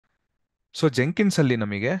So ಜೆಂಕಿನ್ಸ್ ಅಲ್ಲಿ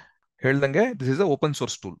ನಮಗೆ ಹೇಳ್ದಂಗೆ this is a open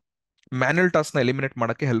source tool. Manual task ನ ಎಲಿಮಿನೇಟ್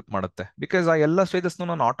ಮಾಡಕ್ಕೆ ಹೆಲ್ಪ್ ಮಾಡುತ್ತೆ. ಬಿಕಾಸ್ ಆ ಎಲ್ಲ ಸ್ಟೇಜಸ್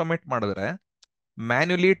ನಾನು ಆಟೋಮೇಟ್ ಮಾಡಿದ್ರೆ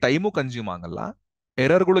ಮ್ಯಾನ್ಯುಲಿ ಟೈಮು ಕನ್ಸ್ಯೂಮ್ ಆಗಲ್ಲ,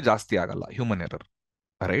 ಎರರ್ಗಳು ಜಾಸ್ತಿ ಆಗಲ್ಲ, human error.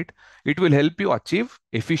 Right. It will help you achieve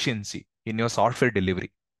efficiency in your software delivery.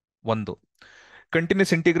 ಒಂದು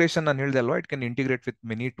ಕಂಟಿನ್ಯೂಸ್ ಇಂಟಿಗ್ರೇಷನ್ ನಾನು ಹೇಳಿದೆ ಅಲ್ವಾ, it can integrate with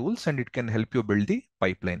many tools and it can help you build the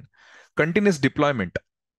pipeline. Continuous deployment,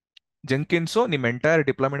 ಜೆಂಕಿನ್ಸು ನಿಮ್ಮ entire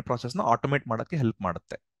deployment ಪ್ರಾಸೆಸ್ನ automate ಮಾಡೋಕ್ಕೆ help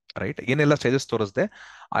ಮಾಡುತ್ತೆ. Right. ಏನೆಲ್ಲ stages ತೋರಿಸಿದೆ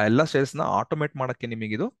ಆ ಎಲ್ಲ ಸ್ಟೇಜಸ್ನ ಆಟೋಮೇಟ್ ಮಾಡೋಕ್ಕೆ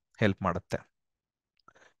ನಿಮಗಿದು ಹೆಲ್ಪ್ ಮಾಡುತ್ತೆ.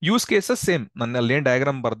 ಯೂಸ್ ಕೇಸಸ್ ಸೇಮ್, ನನ್ನ ಅಲ್ಲಿ ಏನ್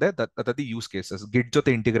ಡಯಾಗ್ರಾಮ್ ಬರ್ದೆ ದಟ್ ಯೂಸ್ ಕೇಸಸ್. ಗಿಟ್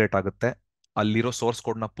ಜೊತೆ ಇಂಟಿಗ್ರೇಟ್ ಆಗುತ್ತೆ, ಅಲ್ಲಿರೋ ಸೋರ್ಸ್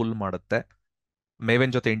ಕೋಡ್ ನ ಪುಲ್ ಮಾಡುತ್ತೆ,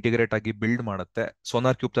 ಮೇವೆನ್ ಜೊತೆ ಇಂಟಿಗ್ರೇಟ್ ಆಗಿ ಬಿಲ್ಡ್ ಮಾಡುತ್ತೆ,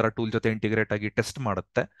 ಸೋನಾರ್ ಕ್ಯೂಬ್ ತರ ಟೂಲ್ ಜೊತೆ ಇಂಟಿಗ್ರೇಟ್ ಆಗಿ ಟೆಸ್ಟ್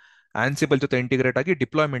ಮಾಡುತ್ತೆ, ಆನ್ಸಿಬಲ್ ಜೊತೆ ಇಂಟಿಗ್ರೇಟ್ ಆಗಿ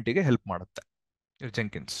ಡಿಪ್ಲಾಯ್ಮೆಂಟ್ಗೆ ಹೆಲ್ಪ್ ಮಾಡುತ್ತೆ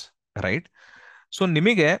ಜೆಂಕಿನ್ಸ್. ರೈಟ್. ಸೊ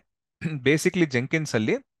ನಿಮಗೆ ಬೇಸಿಕ್ಲಿ ಜೆಂಕಿನ್ಸ್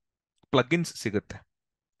ಅಲ್ಲಿ ಪ್ಲಗಿನ್ಸ್ ಸಿಗುತ್ತೆ.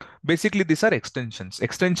 Basically this are extensions.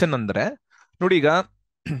 Extension ಅಂದ್ರೆ ನೋಡಿ, ಈಗ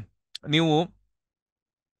ನೀವು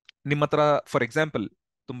ನಿಮ್ಮ ಹತ್ರ ಫಾರ್ ಎಕ್ಸಾಂಪಲ್,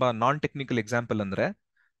 ತುಂಬಾ ನಾನ್ ಟೆಕ್ನಿಕಲ್ ಎಕ್ಸಾಂಪಲ್ ಅಂದ್ರೆ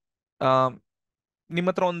ನಿಮ್ಮ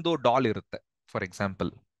ಹತ್ರ ಒಂದು ಡಾಲ್ ಇರುತ್ತೆ ಫಾರ್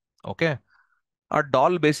ಎಕ್ಸಾಂಪಲ್. ಓಕೆ. ಆ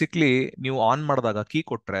ಡಾಲ್ ಬೇಸಿಕ್ಲಿ ನೀವು ಆನ್ ಮಾಡಿದಾಗ ಕೀ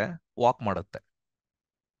ಕೊಟ್ರೆ ವಾಕ್ ಮಾಡುತ್ತೆ,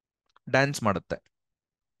 ಡ್ಯಾನ್ಸ್ ಮಾಡುತ್ತೆ,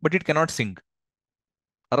 ಬಟ್ ಇಟ್ ಕೆನಾಟ್ ಸಿಂಗ್.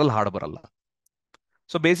 ಅದ್ರಲ್ಲಿ ಹಾಡು ಬರಲ್ಲ.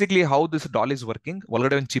 So basically how this doll is working,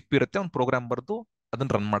 ಒಳಗಡೆ ಒಂದು ಚಿಪ್ ಇರುತ್ತೆ, ಒಂದು ಪ್ರೋಗ್ರಾಮ್ ಬರೆದು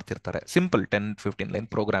ಅದನ್ನ ರನ್ ಮಾಡ್ತಿರ್ತಾರೆ. Simple 10-15 line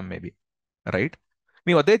program may be. Right.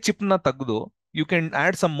 ನೀವು ಅದೇ ಚಿಪ್ ನ ತೆಗೆದು you can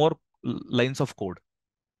add some more lines of code,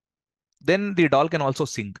 then the doll can also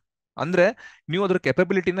Singh. ಅಂದ್ರೆ ನೀವು ಅದ್ರ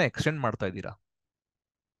ಕೆಪಬಿಲಿಟಿನ ಎಕ್ಸ್ಟೆಂಡ್ ಮಾಡ್ತಾ ಇದ್ದೀರಾ.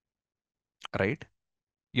 Right.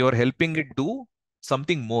 You are helping it do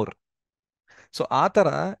something more. So ಆ ತರ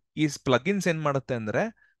ಈ ಪ್ಲಗಿನ್ಸ್ ಏನ್ ಮಾಡುತ್ತೆ ಅಂದ್ರೆ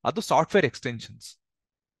ಅದು ಸಾಫ್ಟ್ವೇರ್ ಎಕ್ಸ್ಟೆನ್ಷನ್ಸ್.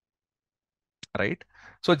 ರೈಟ್.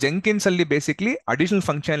 ಸೊ ಜೆಂಕಿನ್ಸ್ ಅಲ್ಲಿ ಬೇಸಿಕ್ಲಿ ಅಡಿಷನಲ್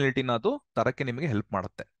ಫಂಕ್ಷನಾಲಿಟಿನ ಅದು ತರಕ್ಕೆ ನಿಮಗೆ ಹೆಲ್ಪ್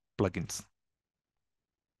ಮಾಡುತ್ತೆ ಪ್ಲಗಿನ್ಸ್.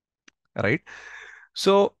 ರೈಟ್.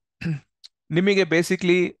 ಸೊ ನಿಮಗೆ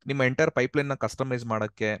ಬೇಸಿಕ್ಲಿ ನಿಮ್ಮ ಎಂಟೈರ್ ಪೈಪ್ಲೈನ್ ನ ಕಸ್ಟಮೈಸ್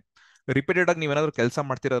ಮಾಡಕ್ಕೆ, ರಿಪೀಟೆಡ್ ಆಗಿ ನೀವೇನಾದ್ರೂ ಕೆಲಸ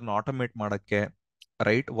ಮಾಡ್ತಿರೋದನ್ನ ಆಟೋಮೇಟ್ ಮಾಡಕ್ಕೆ,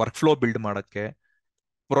 ರೈಟ್, ವರ್ಕ್ ಫ್ಲೋ ಬಿಲ್ಡ್ ಮಾಡಕ್ಕೆ,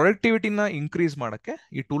 ಪ್ರೊಡಕ್ಟಿವಿಟಿನ ಇನ್ಕ್ರೀಸ್ ಮಾಡಕ್ಕೆ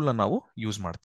ಈ ಟೂಲ್ನ ನಾವು ಯೂಸ್ ಮಾಡ್ತೀವಿ.